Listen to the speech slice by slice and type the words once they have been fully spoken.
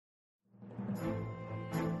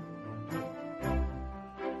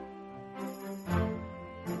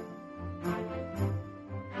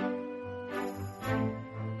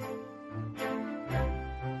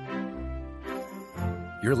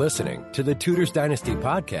You're listening to the Tudors Dynasty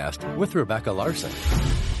Podcast with Rebecca Larson.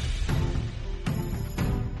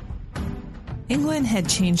 England had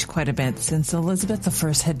changed quite a bit since Elizabeth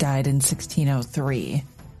I had died in 1603.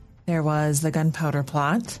 There was the Gunpowder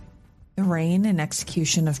Plot, the reign and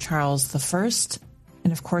execution of Charles I,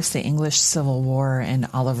 and of course the English Civil War and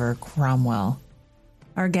Oliver Cromwell.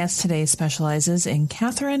 Our guest today specializes in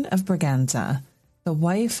Catherine of Braganza, the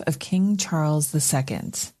wife of King Charles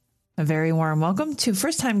II. A very warm welcome to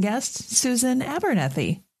first-time guest, Susan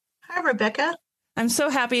Abernethy. Hi, Rebecca. I'm so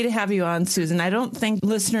happy to have you on, Susan. I don't think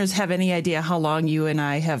listeners have any idea how long you and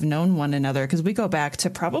I have known one another, because we go back to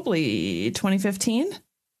probably 2015.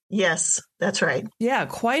 Yes, that's right. Yeah,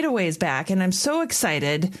 quite a ways back. And I'm so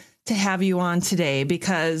excited to have you on today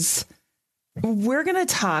because we're going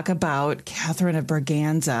to talk about Catherine of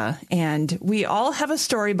Braganza. And we all have a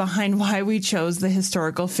story behind why we chose the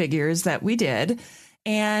historical figures that we did.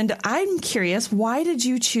 And I'm curious, why did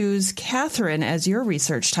you choose Catherine as your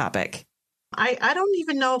research topic? I don't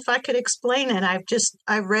even know if I could explain it.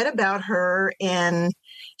 I read about her and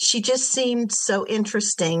she just seemed so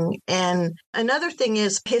interesting. And another thing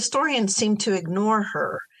is historians seem to ignore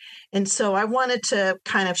her. And so I wanted to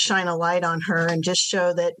kind of shine a light on her and just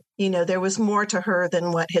show that, there was more to her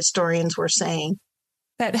than what historians were saying.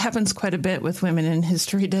 That happens quite a bit with women in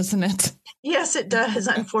history, doesn't it? Yes, it does,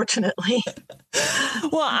 unfortunately.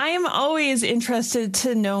 Well, I'm always interested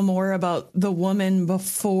to know more about the woman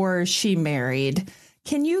before she married.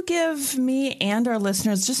 Can you give me and our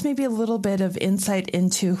listeners just maybe a little bit of insight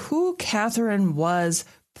into who Catherine was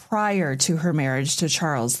prior to her marriage to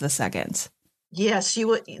Charles II? Yes,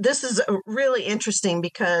 this is really interesting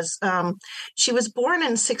because she was born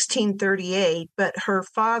in 1638, but her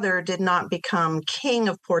father did not become king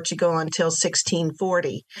of Portugal until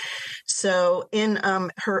 1640. So in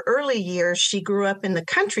her early years, she grew up in the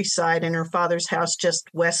countryside in her father's house just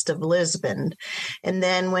west of Lisbon. And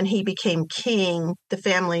then when he became king, the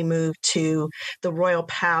family moved to the royal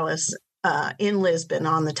palace in Lisbon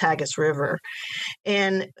on the Tagus River.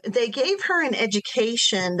 And they gave her an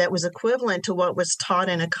education that was equivalent to what was taught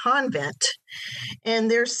in a convent.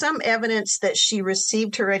 And there's some evidence that she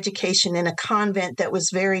received her education in a convent that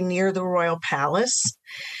was very near the royal palace.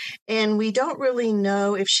 And we don't really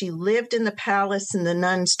know if she lived in the palace and the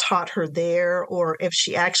nuns taught her there, or if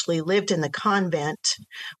she actually lived in the convent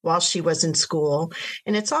while she was in school.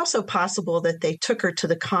 And it's also possible that they took her to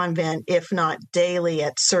the convent, if not daily,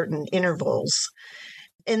 at certain intervals.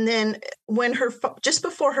 And then just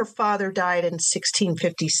before her father died in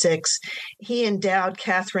 1656, he endowed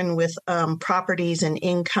Catherine with properties and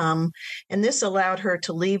income, and this allowed her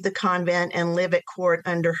to leave the convent and live at court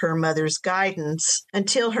under her mother's guidance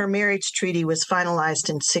until her marriage treaty was finalized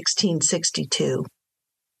in 1662.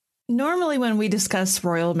 Normally, when we discuss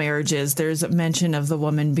royal marriages, there's a mention of the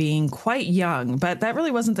woman being quite young, but that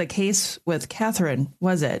really wasn't the case with Catherine,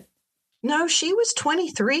 was it? No, she was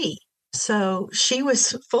 23. So she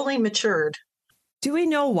was fully matured. Do we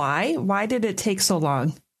know why? Why did it take so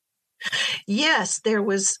long? Yes, there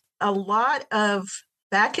was a lot of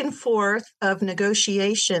back and forth of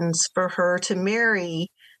negotiations for her to marry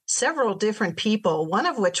several different people, one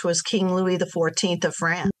of which was King Louis XIV of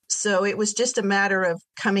France. So it was just a matter of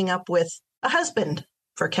coming up with a husband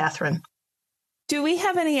for Catherine. Do we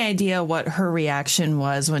have any idea what her reaction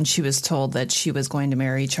was when she was told that she was going to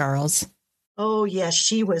marry Charles? Oh, yes,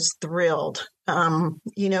 she was thrilled.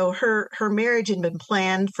 Her marriage had been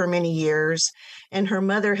planned for many years, and her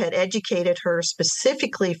mother had educated her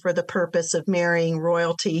specifically for the purpose of marrying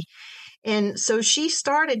royalty. And so she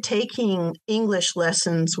started taking English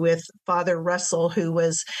lessons with Father Russell, who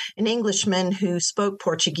was an Englishman who spoke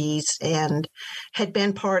Portuguese and had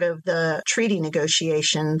been part of the treaty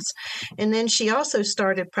negotiations. And then she also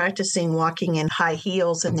started practicing walking in high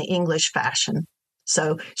heels in the English fashion.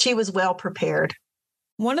 So she was well prepared.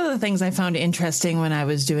 One of the things I found interesting when I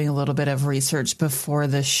was doing a little bit of research before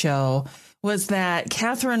the show was that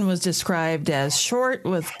Catherine was described as short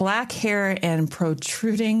with black hair and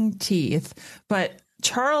protruding teeth. But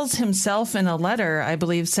Charles himself in a letter, I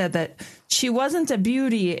believe, said that she wasn't a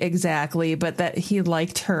beauty exactly, but that he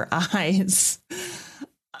liked her eyes.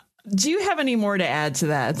 Do you have any more to add to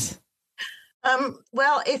that?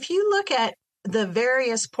 Well, if you look at the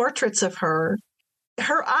various portraits of her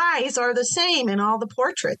eyes are the same in all the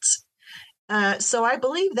portraits. So I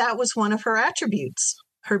believe that was one of her attributes,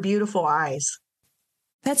 her beautiful eyes.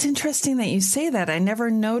 That's interesting that you say that. I never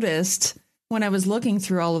noticed when I was looking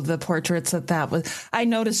through all of the portraits I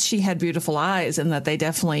noticed she had beautiful eyes and that they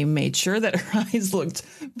definitely made sure that her eyes looked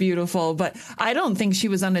beautiful. But I don't think she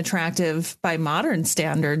was unattractive by modern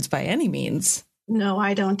standards by any means. No,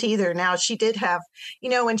 I don't either. Now, she did have,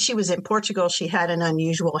 when she was in Portugal, she had an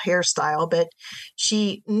unusual hairstyle, but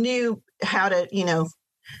she knew how to,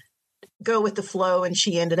 go with the flow, and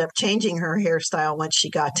she ended up changing her hairstyle once she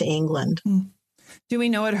got to England. Do we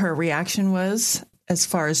know what her reaction was as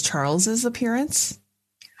far as Charles's appearance?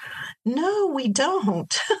 No, we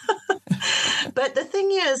don't. But the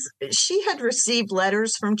thing is, she had received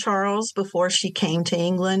letters from Charles before she came to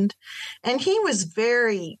England, and he was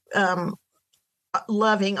very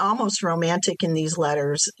loving, almost romantic in these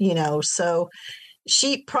letters, so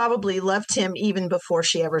she probably loved him even before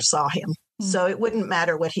she ever saw him. So it wouldn't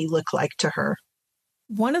matter what he looked like to her.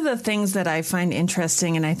 One of the things that I find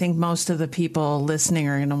interesting, and I think most of the people listening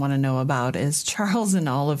are going to want to know about, is Charles and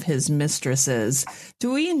all of his mistresses.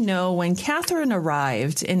 Do we know when Catherine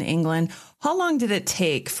arrived in England, how long did it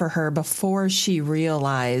take for her before she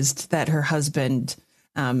realized that her husband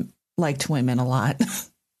liked women a lot?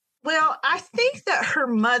 Well, I think that her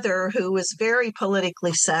mother, who was very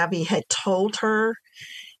politically savvy, had told her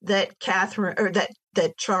that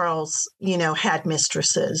that Charles, had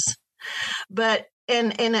mistresses. But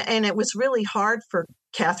and it was really hard for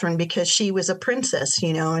Catherine because she was a princess,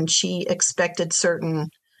 and she expected certain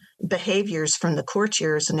behaviors from the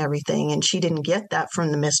courtiers and everything, and she didn't get that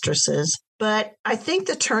from the mistresses. But I think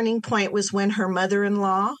the turning point was when her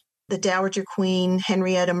mother-in-law, the Dowager Queen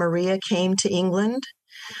Henrietta Maria, came to England.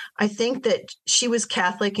 I think that she was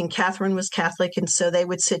Catholic and Catherine was Catholic, and so they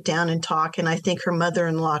would sit down and talk. And I think her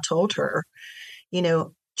mother-in-law told her,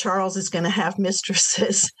 Charles is going to have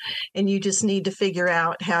mistresses, and you just need to figure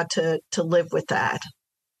out how to live with that.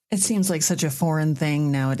 It seems like such a foreign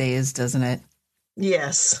thing nowadays, doesn't it?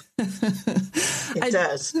 Yes, it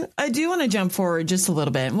does. I do want to jump forward just a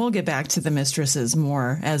little bit, and we'll get back to the mistresses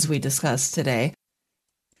more as we discuss today.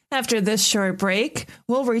 After this short break,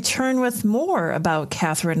 we'll return with more about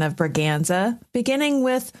Catherine of Braganza, beginning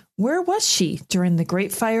with where was she during the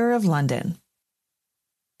Great Fire of London?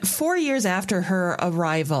 4 years after her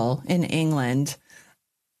arrival in England,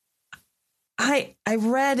 I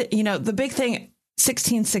read, the big thing,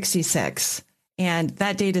 1666, and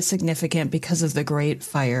that date is significant because of the Great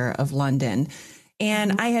Fire of London.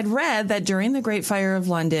 And I had read that during the Great Fire of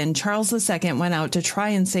London, Charles II went out to try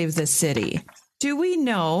and save the city. Do we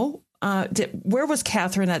know, where was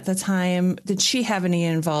Catherine at the time? Did she have any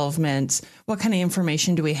involvement? What kind of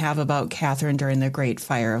information do we have about Catherine during the Great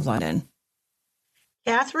Fire of London?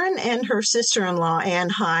 Catherine and her sister-in-law, Anne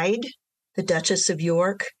Hyde, the Duchess of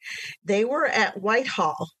York, they were at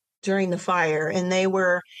Whitehall during the fire, and they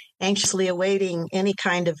were anxiously awaiting any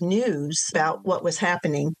kind of news about what was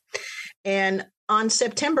happening. And on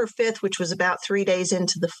September 5th, which was about 3 days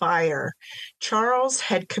into the fire, Charles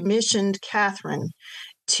had commissioned Catherine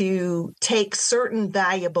to take certain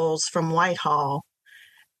valuables from Whitehall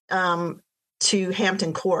to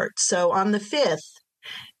Hampton Court. So on the 5th,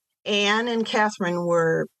 Anne and Catherine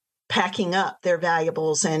were packing up their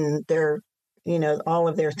valuables and their, all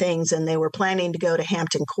of their things, and they were planning to go to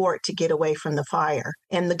Hampton Court to get away from the fire.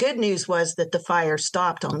 And the good news was that the fire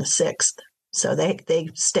stopped on the 6th, so they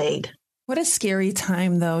stayed. What a scary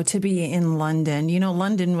time, though, to be in London.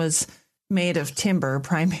 London was made of timber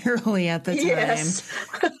primarily at the time. Yes.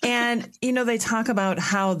 And, they talk about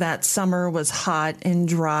how that summer was hot and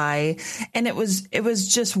dry, and it was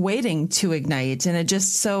just waiting to ignite. And it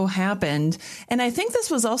just so happened. And I think this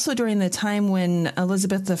was also during the time when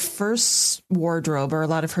Elizabeth I's wardrobe, or a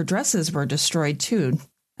lot of her dresses, were destroyed, too.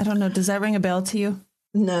 I don't know. Does that ring a bell to you?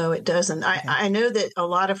 No, it doesn't. Okay. I know that a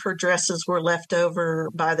lot of her dresses were left over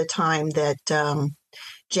by the time that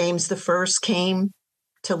James I came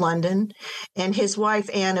to London, and his wife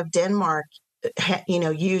Anne of Denmark,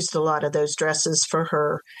 used a lot of those dresses for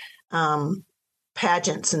her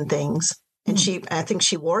pageants and things. And I think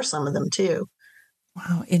she wore some of them too.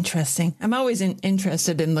 Wow, interesting. I'm always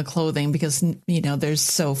interested in the clothing because, there's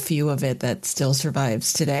so few of it that still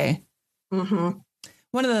survives today. Mm-hmm.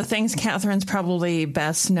 One of the things Catherine's probably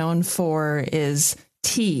best known for is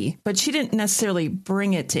tea, but she didn't necessarily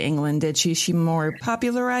bring it to England, did she? She more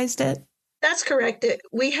popularized it? That's correct.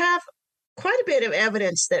 We have quite a bit of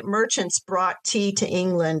evidence that merchants brought tea to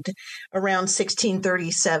England around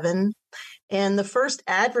 1637. And the first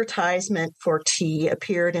advertisement for tea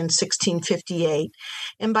appeared in 1658.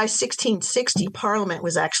 And by 1660, Parliament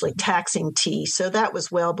was actually taxing tea. So that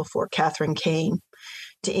was well before Catherine came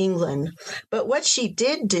to England. But what she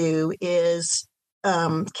did do is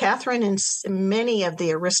Catherine and many of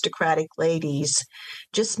the aristocratic ladies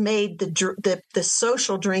just made the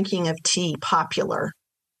social drinking of tea popular.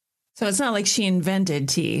 So it's not like she invented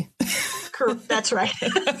tea. That's right.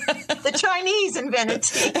 The Chinese invented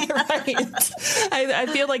tea. Right. I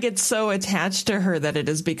feel like it's so attached to her that it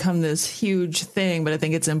has become this huge thing, but I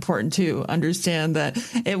think it's important to understand that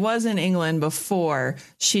it was in England before.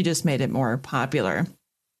 She just made it more popular.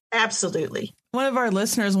 Absolutely. One of our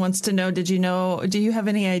listeners wants to know, do you have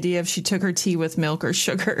any idea if she took her tea with milk or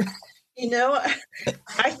sugar?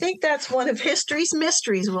 I think that's one of history's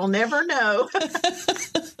mysteries. We'll never know.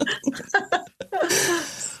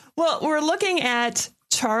 Well, we're looking at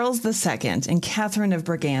Charles II and Catherine of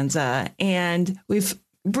Braganza, and we've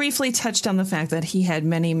briefly touched on the fact that he had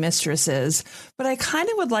many mistresses, but I kind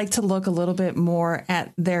of would like to look a little bit more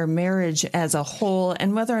at their marriage as a whole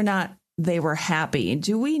and whether or not they were happy.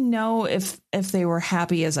 Do we know if they were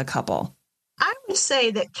happy as a couple? I would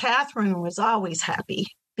say that Catherine was always happy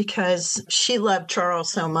because she loved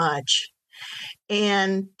Charles so much.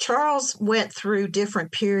 And Charles went through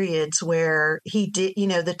different periods where he did,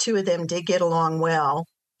 the two of them did get along well.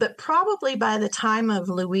 But probably by the time of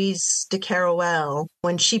Louise de Keroualle,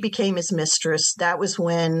 when she became his mistress, that was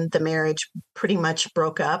when the marriage pretty much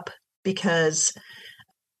broke up, because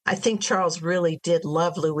I think Charles really did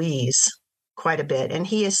love Louise quite a bit. And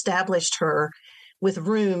he established her with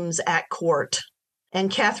rooms at court. And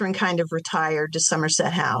Catherine kind of retired to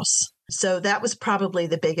Somerset House. So that was probably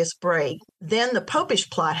the biggest break. Then the Popish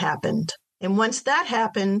plot happened. And once that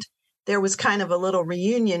happened, there was kind of a little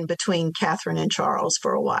reunion between Catherine and Charles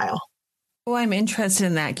for a while. Oh, I'm interested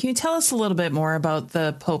in that. Can you tell us a little bit more about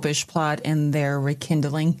the Popish plot and their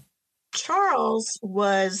rekindling? Charles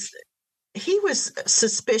was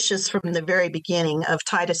suspicious from the very beginning of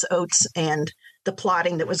Titus Oates and the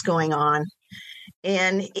plotting that was going on.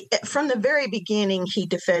 And from the very beginning, he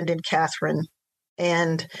defended Catherine.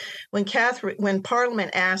 And when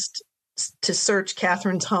Parliament asked to search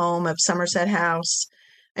Catherine's home of Somerset House,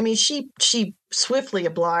 I mean, she swiftly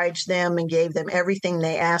obliged them and gave them everything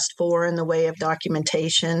they asked for in the way of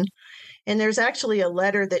documentation. And there's actually a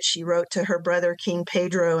letter that she wrote to her brother, King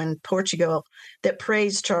Pedro in Portugal, that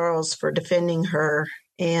praised Charles for defending her.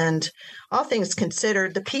 And all things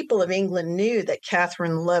considered, the people of England knew that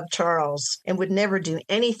Catherine loved Charles and would never do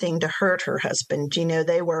anything to hurt her husband.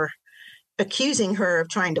 They were accusing her of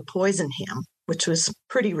trying to poison him, which was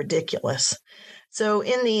pretty ridiculous. So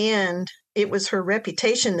in the end, it was her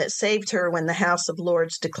reputation that saved her when the House of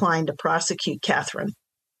Lords declined to prosecute Catherine.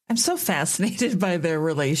 I'm so fascinated by their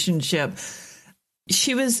relationship.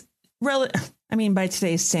 She was, by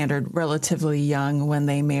today's standard, relatively young when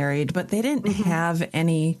they married, but they didn't have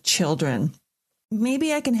any children.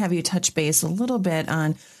 Maybe I can have you touch base a little bit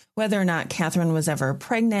on whether or not Catherine was ever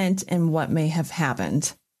pregnant and what may have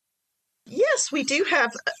happened. Yes, we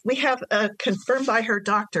have confirmed by her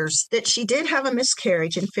doctors that she did have a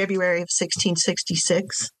miscarriage in February of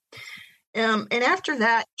 1666. And after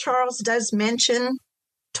that, Charles does mention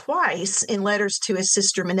twice in letters to his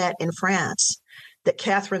sister Minette in France that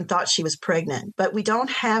Catherine thought she was pregnant. But we don't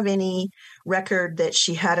have any record that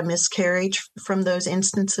she had a miscarriage from those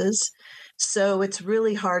instances. So it's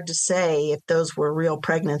really hard to say if those were real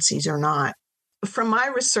pregnancies or not. From my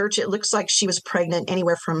research, it looks like she was pregnant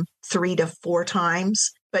anywhere from 3 to 4 times,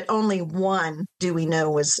 but only one do we know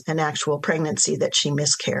was an actual pregnancy that she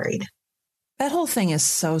miscarried. That whole thing is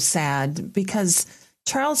so sad because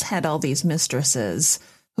Charles had all these mistresses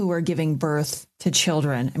who were giving birth to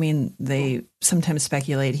children. I mean, they sometimes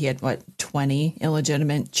speculate he had, 20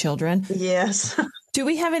 illegitimate children? Yes. Do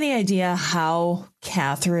we have any idea how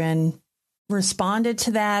Catherine responded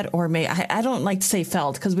to that, or I don't like to say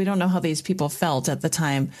felt because we don't know how these people felt at the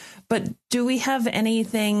time, but do we have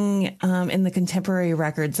anything in the contemporary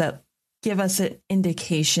records that give us an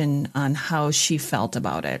indication on how she felt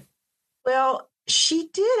about it? Well, she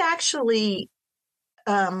did actually,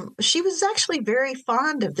 she was actually very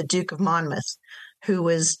fond of the Duke of Monmouth, who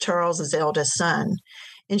was Charles's eldest son,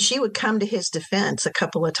 and she would come to his defense a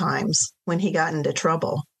couple of times when he got into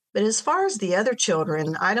trouble. But as far as the other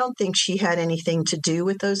children, I don't think she had anything to do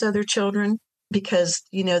with those other children because,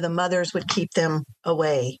 the mothers would keep them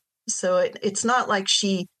away. So it's not like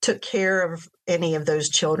she took care of any of those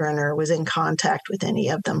children or was in contact with any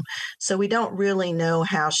of them. So we don't really know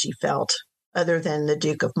how she felt other than the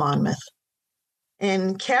Duke of Monmouth.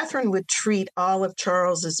 And Catherine would treat all of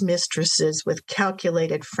Charles's mistresses with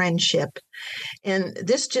calculated friendship. And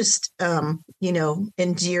this just,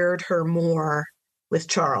 endeared her more with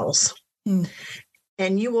Charles.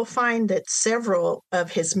 And you will find that several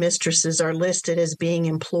of his mistresses are listed as being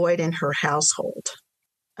employed in her household.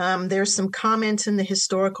 There's some comments in the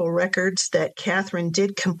historical records that Catherine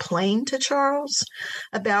did complain to Charles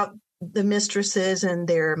about the mistresses and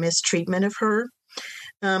their mistreatment of her.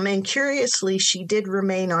 And curiously, she did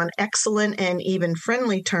remain on excellent and even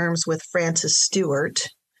friendly terms with Francis Stuart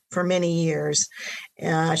for many years.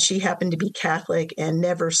 She happened to be Catholic and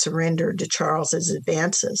never surrendered to Charles's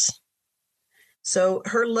advances. So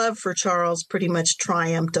her love for Charles pretty much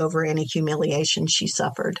triumphed over any humiliation she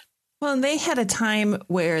suffered. Well, and they had a time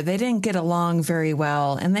where they didn't get along very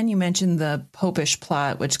well. And then you mentioned the Popish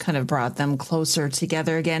plot, which kind of brought them closer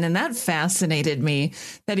together again. And that fascinated me,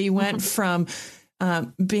 that he went from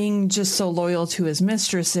being just so loyal to his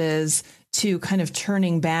mistresses to kind of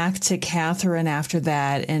turning back to Catherine after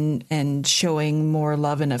that and showing more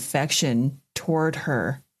love and affection toward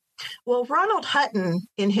her. Well, Ronald Hutton,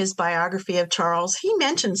 in his biography of Charles, he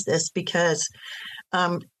mentions this because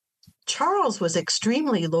Charles was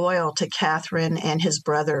extremely loyal to Catherine and his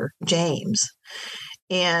brother, James.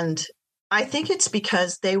 And I think it's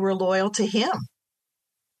because they were loyal to him.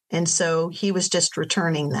 And so he was just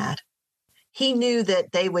returning that. He knew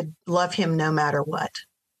that they would love him no matter what.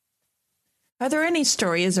 Are there any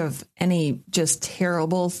stories of any just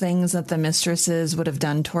terrible things that the mistresses would have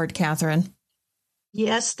done toward Catherine?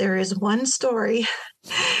 Yes, there is one story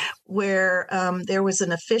where there was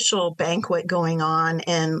an official banquet going on,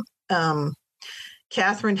 and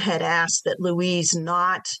Catherine had asked that Louise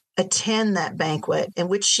not attend that banquet, in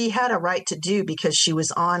which she had a right to do because she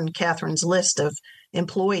was on Catherine's list of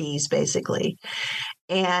employees, basically.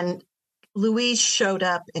 And Louise showed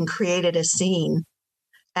up and created a scene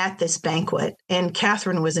at this banquet, and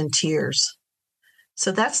Catherine was in tears.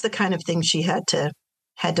 So that's the kind of thing she had to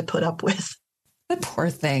put up with. The poor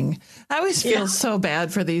thing. I always feel so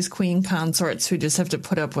bad for these queen consorts who just have to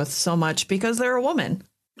put up with so much because they're a woman.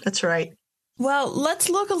 That's right. Well, let's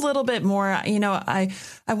look a little bit more. You know, I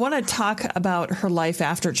want to talk about her life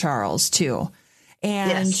after Charles, too.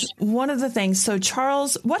 And one of the things, so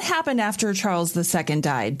Charles, what happened after Charles II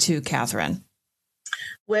died to Catherine?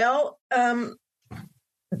 Well,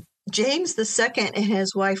 James II and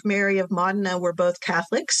his wife Mary of Modena were both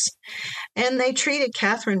Catholics, and they treated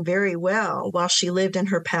Catherine very well while she lived in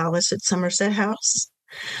her palace at Somerset House.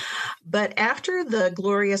 But after the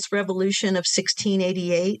Glorious Revolution of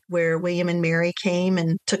 1688, where William and Mary came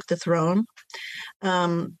and took the throne,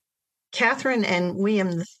 Catherine and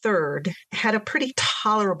William III had a pretty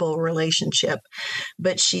tolerable relationship,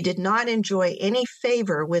 but she did not enjoy any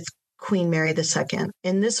favor with Queen Mary II.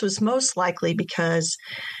 And this was most likely because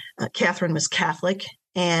Catherine was Catholic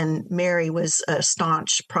and Mary was a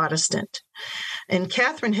staunch Protestant. And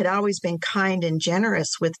Catherine had always been kind and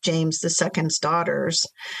generous with James II's daughters.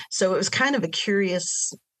 So it was kind of a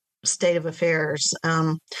curious state of affairs.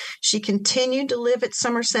 She continued to live at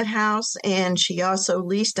Somerset House, and she also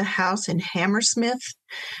leased a house in Hammersmith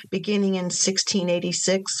beginning in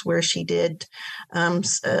 1686, where she did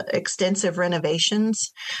extensive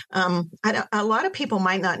renovations. A lot of people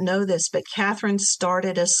might not know this, but Catherine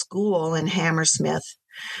started a school in Hammersmith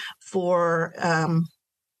for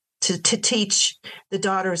to teach the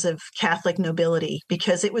daughters of Catholic nobility,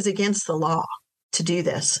 because it was against the law to do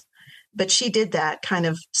this. But she did that kind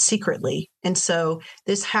of secretly. And so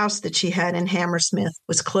this house that she had in Hammersmith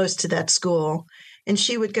was close to that school. And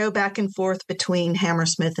she would go back and forth between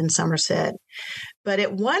Hammersmith and Somerset. But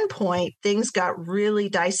at one point, things got really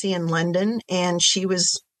dicey in London, and she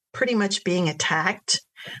was pretty much being attacked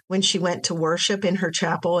when she went to worship in her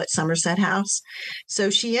chapel at Somerset House. So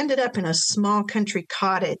she ended up in a small country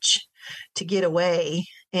cottage to get away.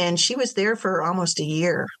 And she was there for almost a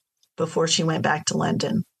year before she went back to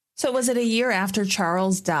London. So was it a year after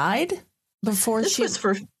Charles died? This was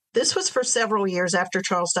for several years after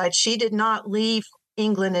Charles died. She did not leave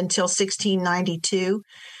England until 1692.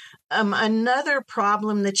 Another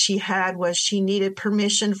problem that she had was she needed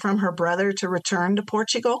permission from her brother to return to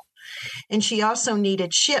Portugal. And she also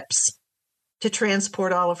needed ships to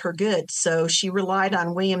transport all of her goods. So she relied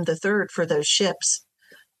on William III for those ships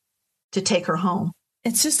to take her home.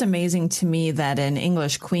 It's just amazing to me that an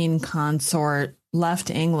English queen consort left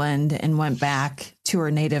England and went back to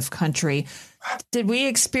her native country. Did we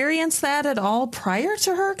experience that at all prior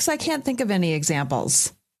to her? Because I can't think of any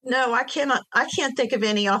examples. No, I can't think of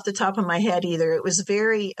any off the top of my head either. It was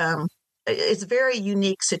it's a very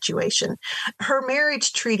unique situation. Her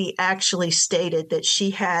marriage treaty actually stated that she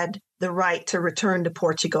had the right to return to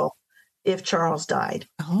Portugal if Charles died.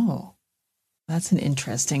 Oh, that's an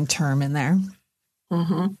interesting term in there.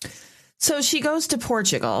 Mm-hmm. So she goes to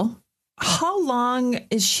Portugal. How long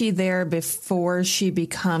is she there before she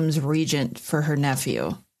becomes regent for her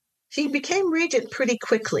nephew? She became regent pretty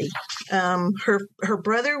quickly. Her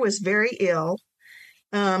brother was very ill.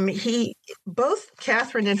 Both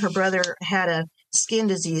Catherine and her brother had a skin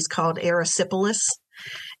disease called erysipelas,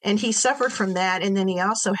 And he suffered from that. And then he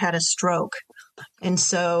also had a stroke. And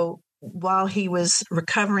so while he was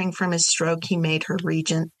recovering from his stroke, he made her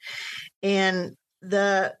regent. And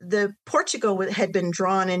the Portugal had been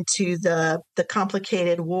drawn into the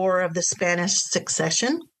complicated war of the Spanish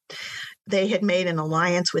succession. They had made an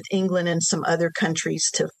alliance with England and some other countries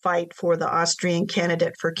to fight for the Austrian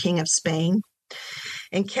candidate for King of Spain.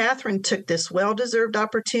 And Catherine took this well-deserved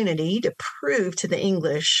opportunity to prove to the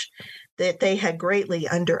English that they had greatly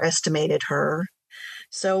underestimated her.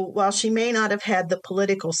 So while she may not have had the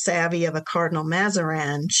political savvy of a Cardinal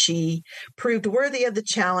Mazarin, she proved worthy of the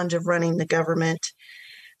challenge of running the government.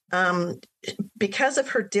 Because of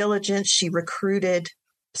her diligence, she recruited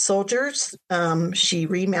soldiers. She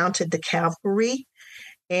remounted the cavalry,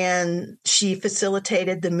 and she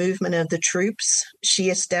facilitated the movement of the troops. She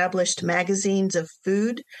established magazines of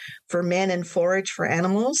food for men and forage for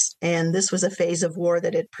animals, and this was a phase of war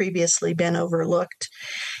that had previously been overlooked.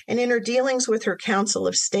 And in her dealings with her Council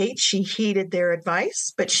of State, she heeded their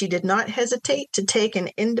advice, but she did not hesitate to take an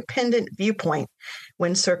independent viewpoint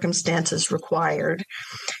when circumstances required.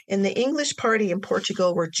 And the English party in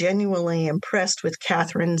Portugal were genuinely impressed with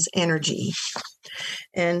Catherine's energy.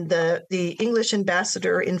 And the English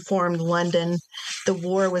ambassador informed London the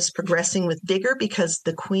war was progressing with vigor because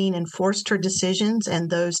the Queen enforced her decisions and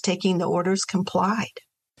those taking the orders complied.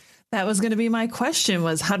 That was going to be my question,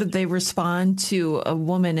 was how did they respond to a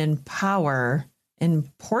woman in power in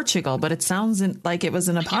Portugal? But it sounds like it was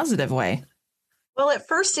in a positive way. Well, at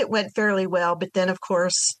first it went fairly well, but then, of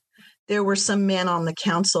course, there were some men on the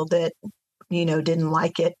council that, didn't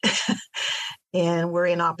like it and were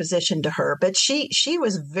in opposition to her. But she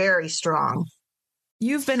was very strong.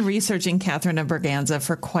 You've been researching Catherine of Braganza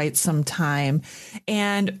for quite some time.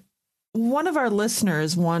 And one of our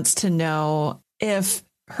listeners wants to know if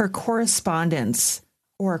her correspondence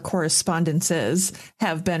or correspondences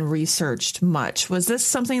have been researched much. Was this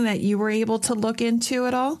something that you were able to look into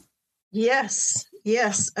at all? Yes.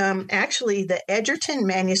 Actually, the Egerton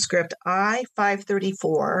manuscript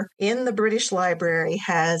I-534 in the British Library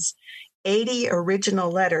has 80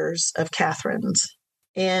 original letters of Catherine's.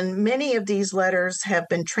 And many of these letters have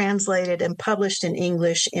been translated and published in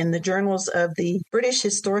English in the journals of the British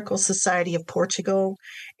Historical Society of Portugal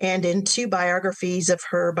and in 2 biographies of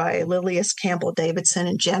her by Lilias Campbell Davidson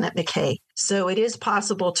and Janet McKay. So it is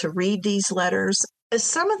possible to read these letters.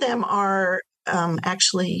 Some of them are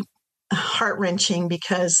actually heart-wrenching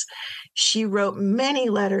because she wrote many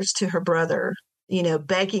letters to her brother,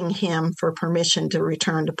 begging him for permission to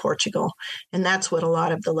return to Portugal. And that's what a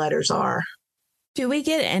lot of the letters are. Do we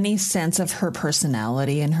get any sense of her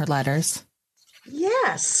personality in her letters?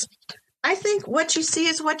 Yes. I think what you see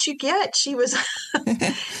is what you get. She was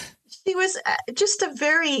just a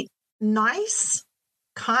very nice,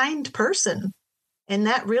 kind person. And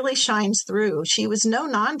that really shines through. She was no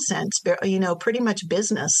nonsense, pretty much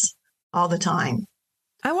business all the time.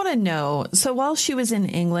 I want to know, so while she was in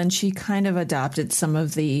England, she kind of adopted some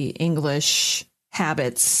of the English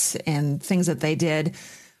habits and things that they did.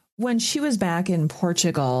 When she was back in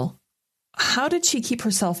Portugal, how did she keep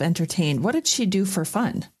herself entertained? What did she do for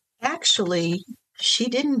fun? Actually, she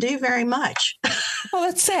didn't do very much. Oh,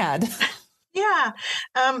 that's sad. Yeah.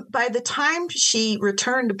 By the time she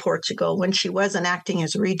returned to Portugal, when she wasn't acting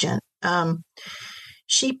as regent,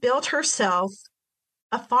 she built herself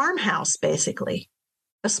a farmhouse, basically,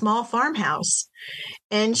 a small farmhouse.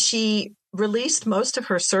 And she released most of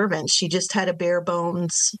her servants. She just had a bare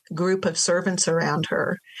bones group of servants around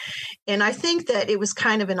her. And I think that it was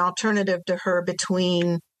kind of an alternative to her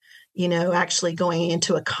between, actually going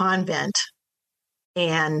into a convent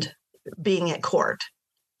and being at court.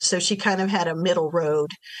 So she kind of had a middle road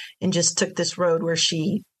and just took this road where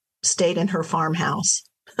she stayed in her farmhouse.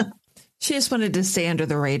 She just wanted to stay under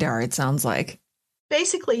the radar, it sounds like.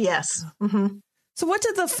 Basically, yes. Mm-hmm. So what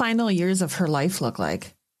did the final years of her life look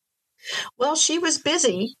like? Well, she was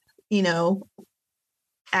busy,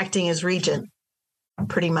 acting as regent,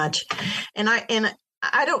 pretty much. And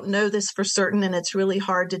I don't know this for certain, and it's really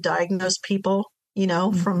hard to diagnose people,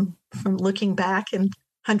 from looking back and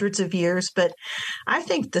hundreds of years. But I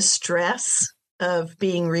think the stress of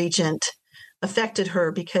being regent affected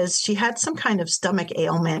her because she had some kind of stomach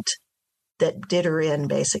ailment that did her in,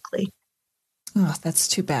 basically. Oh, that's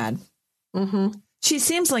too bad. Mm-hmm. She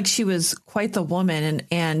seems like she was quite the woman,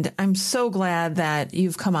 and I'm so glad that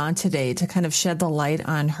you've come on today to kind of shed the light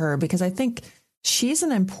on her, because I think she's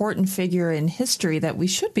an important figure in history that we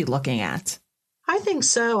should be looking at. I think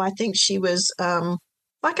so. I think she was,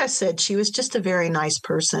 like I said, she was just a very nice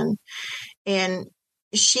person. And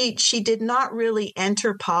she did not really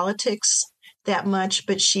enter politics that much,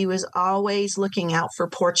 but she was always looking out for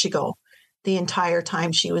Portugal the entire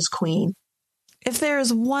time she was queen. If there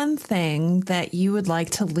is one thing that you would like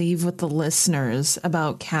to leave with the listeners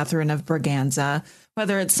about Catherine of Braganza,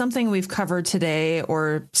 whether it's something we've covered today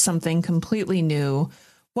or something completely new,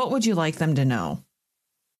 what would you like them to know?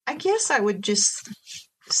 I guess I would just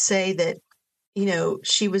say that,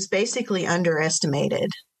 she was basically underestimated,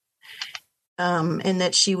 and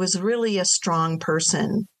that she was really a strong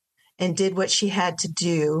person and did what she had to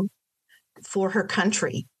do for her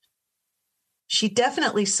country. She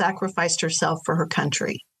definitely sacrificed herself for her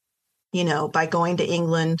country, by going to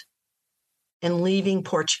England and leaving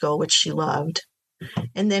Portugal, which she loved.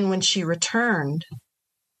 And then when she returned,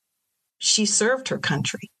 she served her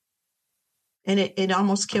country. And it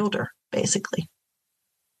almost killed her, basically.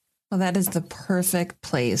 Well, that is the perfect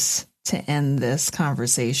place to end this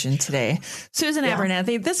conversation today. Susan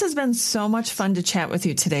Abernethy, this has been so much fun to chat with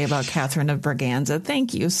you today about Catherine of Braganza.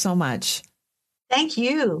 Thank you so much. Thank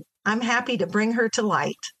you. I'm happy to bring her to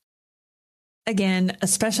light. Again, a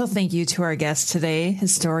special thank you to our guest today,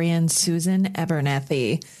 historian Susan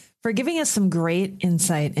Abernethy, for giving us some great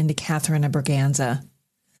insight into Catherine of Braganza.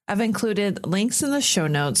 I've included links in the show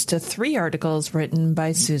notes to 3 articles written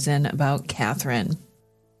by Susan about Catherine.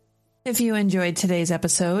 If you enjoyed today's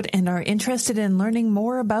episode and are interested in learning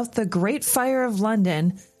more about the Great Fire of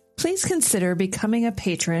London, please consider becoming a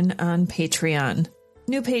patron on Patreon.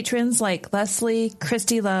 New patrons like Leslie,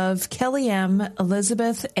 Christy Love, Kelly M.,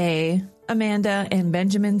 Elizabeth A., Amanda, and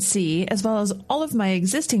Benjamin C., as well as all of my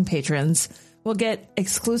existing patrons, will get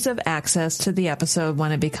exclusive access to the episode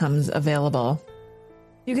when it becomes available.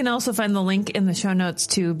 You can also find the link in the show notes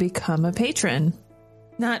to become a patron.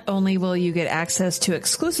 Not only will you get access to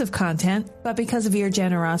exclusive content, but because of your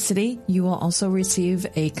generosity, you will also receive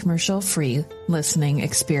a commercial-free listening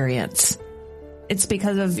experience. It's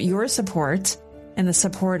because of your support and the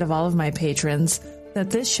support of all of my patrons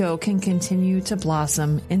that this show can continue to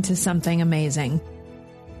blossom into something amazing.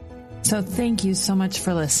 So thank you so much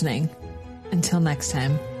for listening. Until next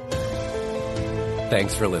time.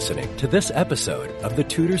 Thanks for listening to this episode of the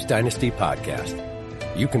Tudors Dynasty Podcast.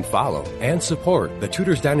 You can follow and support the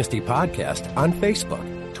Tudors Dynasty Podcast on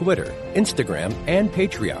Facebook, Twitter, Instagram, and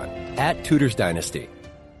Patreon @Tudors Dynasty.